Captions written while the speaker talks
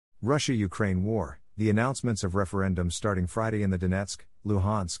Russia-Ukraine war. The announcements of referendums starting Friday in the Donetsk,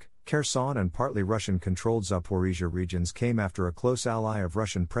 Luhansk, Kherson and partly Russian-controlled Zaporizhzhia regions came after a close ally of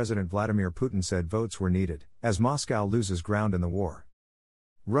Russian President Vladimir Putin said votes were needed, as Moscow loses ground in the war.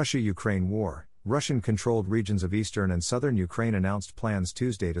 Russia-Ukraine war. Russian-controlled regions of eastern and southern Ukraine announced plans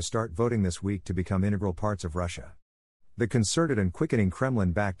Tuesday to start voting this week to become integral parts of Russia. The concerted and quickening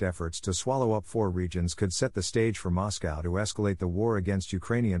Kremlin-backed efforts to swallow up 4 regions could set the stage for Moscow to escalate the war against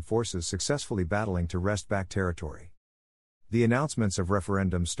Ukrainian forces successfully battling to wrest back territory. The announcements of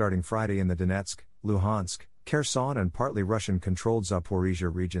referendums starting Friday in the Donetsk, Luhansk, Kherson and partly Russian-controlled Zaporizhzhia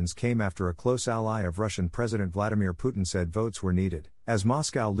regions came after a close ally of Russian President Vladimir Putin said votes were needed, as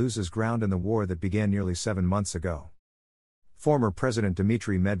Moscow loses ground in the war that began nearly 7 months ago. Former President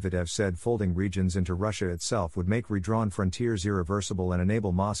Dmitry Medvedev said folding regions into Russia itself would make redrawn frontiers irreversible and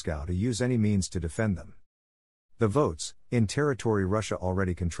enable Moscow to use any means to defend them. The votes, in territory Russia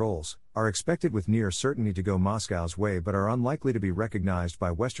already controls, are expected with near certainty to go Moscow's way but are unlikely to be recognized by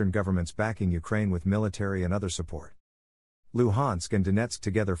Western governments backing Ukraine with military and other support. Luhansk and Donetsk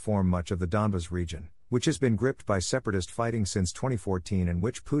together form much of the Donbas region, which has been gripped by separatist fighting since 2014 and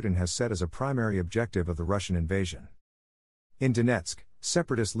which Putin has set as a primary objective of the Russian invasion. In Donetsk,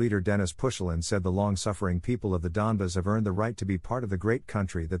 separatist leader Denis Pushilin said the long-suffering people of the Donbas have earned the right to be part of the great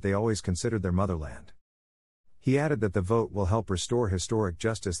country that they always considered their motherland. He added that the vote will help restore historic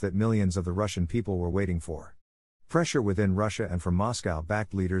justice that millions of the Russian people were waiting for. Pressure within Russia and from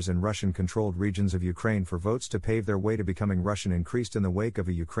Moscow-backed leaders in Russian-controlled regions of Ukraine for votes to pave their way to becoming Russian increased in the wake of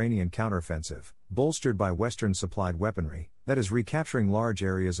a Ukrainian counteroffensive, bolstered by Western-supplied weaponry, that is recapturing large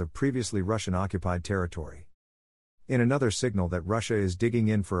areas of previously Russian-occupied territory. In another signal that Russia is digging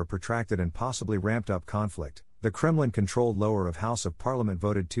in for a protracted and possibly ramped-up conflict, the Kremlin-controlled lower of House of Parliament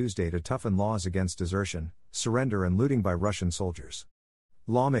voted Tuesday to toughen laws against desertion, surrender and looting by Russian soldiers.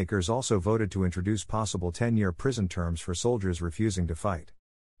 Lawmakers also voted to introduce possible 10-year prison terms for soldiers refusing to fight.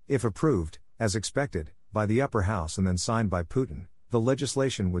 If approved, as expected, by the upper house and then signed by Putin, the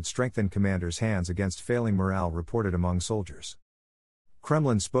legislation would strengthen commanders' hands against failing morale reported among soldiers.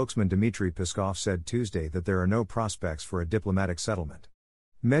 Kremlin spokesman Dmitry Peskov said Tuesday that there are no prospects for a diplomatic settlement.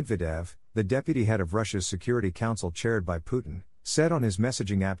 Medvedev, the deputy head of Russia's Security Council chaired by Putin, said on his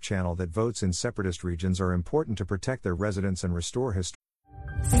messaging app channel that votes in separatist regions are important to protect their residents and restore history.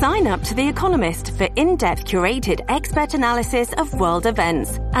 Sign up to The Economist for in-depth curated expert analysis of world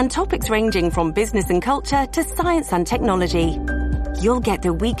events and topics ranging from business and culture to science and technology. You'll get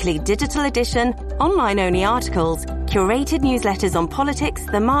the weekly digital edition, online-only articles, curated newsletters on politics,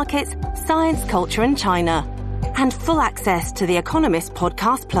 the markets, science, culture and China, and full access to The Economist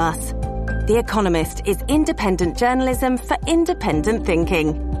Podcast Plus. The Economist is independent journalism for independent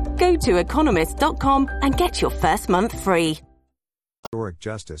thinking. Go to economist.com and get your first month free. Historic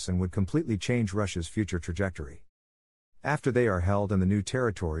justice and would completely change Russia's future trajectory. After they are held and the new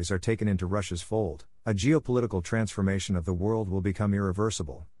territories are taken into Russia's fold, a geopolitical transformation of the world will become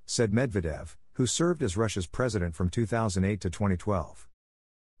irreversible, said Medvedev, who served as Russia's president from 2008 to 2012.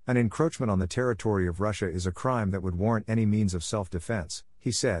 An encroachment on the territory of Russia is a crime that would warrant any means of self-defense,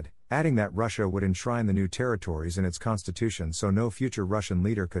 he said, adding that Russia would enshrine the new territories in its constitution so no future Russian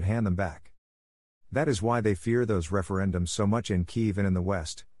leader could hand them back. That is why they fear those referendums so much in Kyiv and in the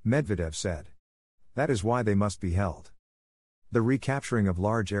West, Medvedev said. That is why they must be held. The recapturing of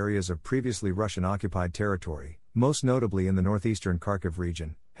large areas of previously Russian-occupied territory, most notably in the northeastern Kharkiv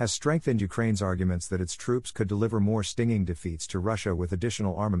region, has strengthened Ukraine's arguments that its troops could deliver more stinging defeats to Russia with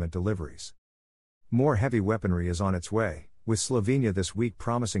additional armament deliveries. More heavy weaponry is on its way, with Slovenia this week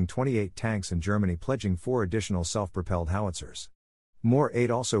promising 28 tanks and Germany pledging 4 additional self-propelled howitzers. More aid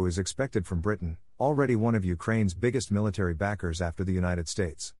also is expected from Britain, already one of Ukraine's biggest military backers after the United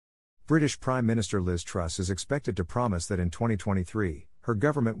States. British Prime Minister Liz Truss is expected to promise that in 2023, her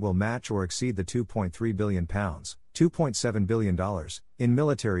government will match or exceed the £2.3 billion, $2.7 billion, in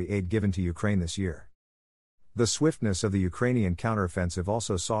military aid given to Ukraine this year. The swiftness of the Ukrainian counteroffensive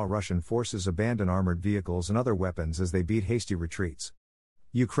also saw Russian forces abandon armored vehicles and other weapons as they beat hasty retreats.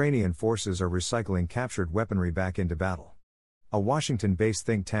 Ukrainian forces are recycling captured weaponry back into battle. A Washington-based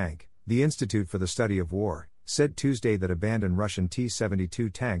think tank, the Institute for the Study of War, said Tuesday that abandoned Russian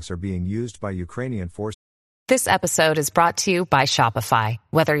T-72 tanks are being used by Ukrainian forces. This episode is brought to you by Shopify.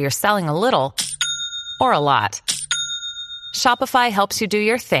 Whether you're selling a little or a lot, Shopify helps you do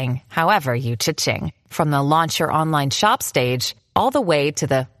your thing, however you cha-ching. From the launch your online shop stage, all the way to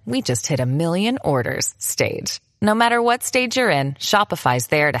the we just hit 1 million orders stage. No matter what stage you're in, Shopify's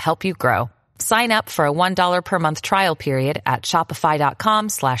there to help you grow. Sign up for a $1 per month trial period at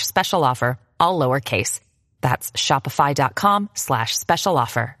shopify.com/special offer, all lowercase. That's shopify.com/special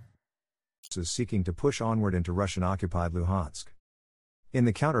offer. is seeking to push onward into Russian-occupied Luhansk. In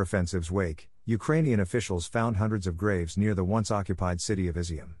the counteroffensive's wake, Ukrainian officials found hundreds of graves near the once-occupied city of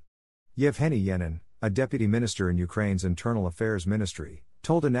Izium. Yevgeny Yenin, a deputy minister in Ukraine's Internal Affairs Ministry,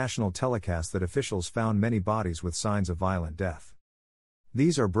 told a national telecast that officials found many bodies with signs of violent death.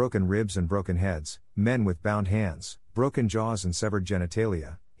 These are broken ribs and broken heads, men with bound hands, broken jaws and severed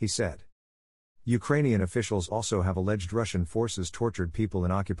genitalia, he said. Ukrainian officials also have alleged Russian forces tortured people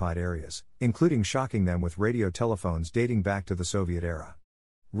in occupied areas, including shocking them with radio telephones dating back to the Soviet era.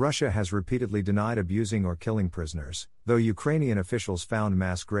 Russia has repeatedly denied abusing or killing prisoners, though Ukrainian officials found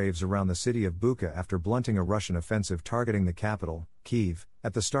mass graves around the city of Bucha after blunting a Russian offensive targeting the capital, Kyiv,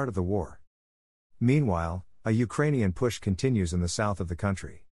 at the start of the war. Meanwhile, a Ukrainian push continues in the south of the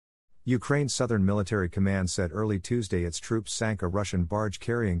country. Ukraine's Southern Military Command said early Tuesday its troops sank a Russian barge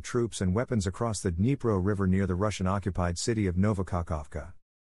carrying troops and weapons across the Dnipro River near the Russian-occupied city of Novokakhovka.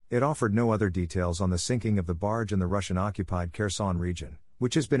 It offered no other details on the sinking of the barge in the Russian-occupied Kherson region,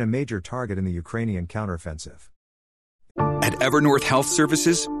 which has been a major target in the Ukrainian counteroffensive. At Evernorth Health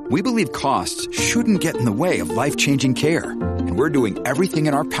Services, we believe costs shouldn't get in the way of life-changing care, and we're doing everything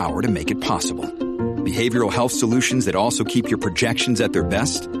in our power to make it possible. Behavioral health solutions that also keep your projections at their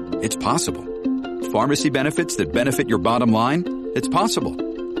best? It's possible. Pharmacy benefits that benefit your bottom line? It's possible.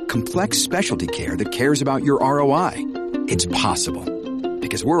 Complex specialty care that cares about your ROI? It's possible.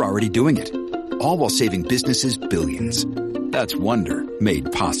 Because we're already doing it. All while saving businesses billions. That's Wonder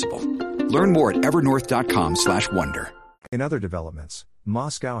made possible. Learn more at evernorth.com/wonder. In other developments,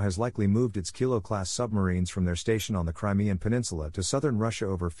 Moscow has likely moved its Kilo-class submarines from their station on the Crimean Peninsula to southern Russia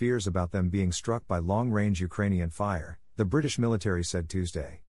over fears about them being struck by long-range Ukrainian fire, the British military said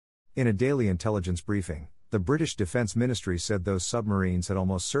Tuesday. In a daily intelligence briefing, the British Defence Ministry said those submarines had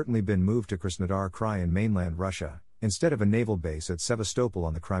almost certainly been moved to Krasnodar Krai in mainland Russia, instead of a naval base at Sevastopol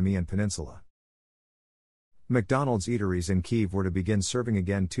on the Crimean Peninsula. McDonald's eateries in Kyiv were to begin serving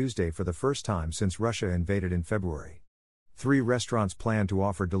again Tuesday for the first time since Russia invaded in February. 3 restaurants plan to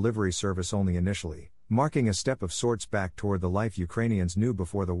offer delivery service only initially, marking a step of sorts back toward the life Ukrainians knew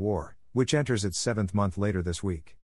before the war, which enters its 7th month later this week.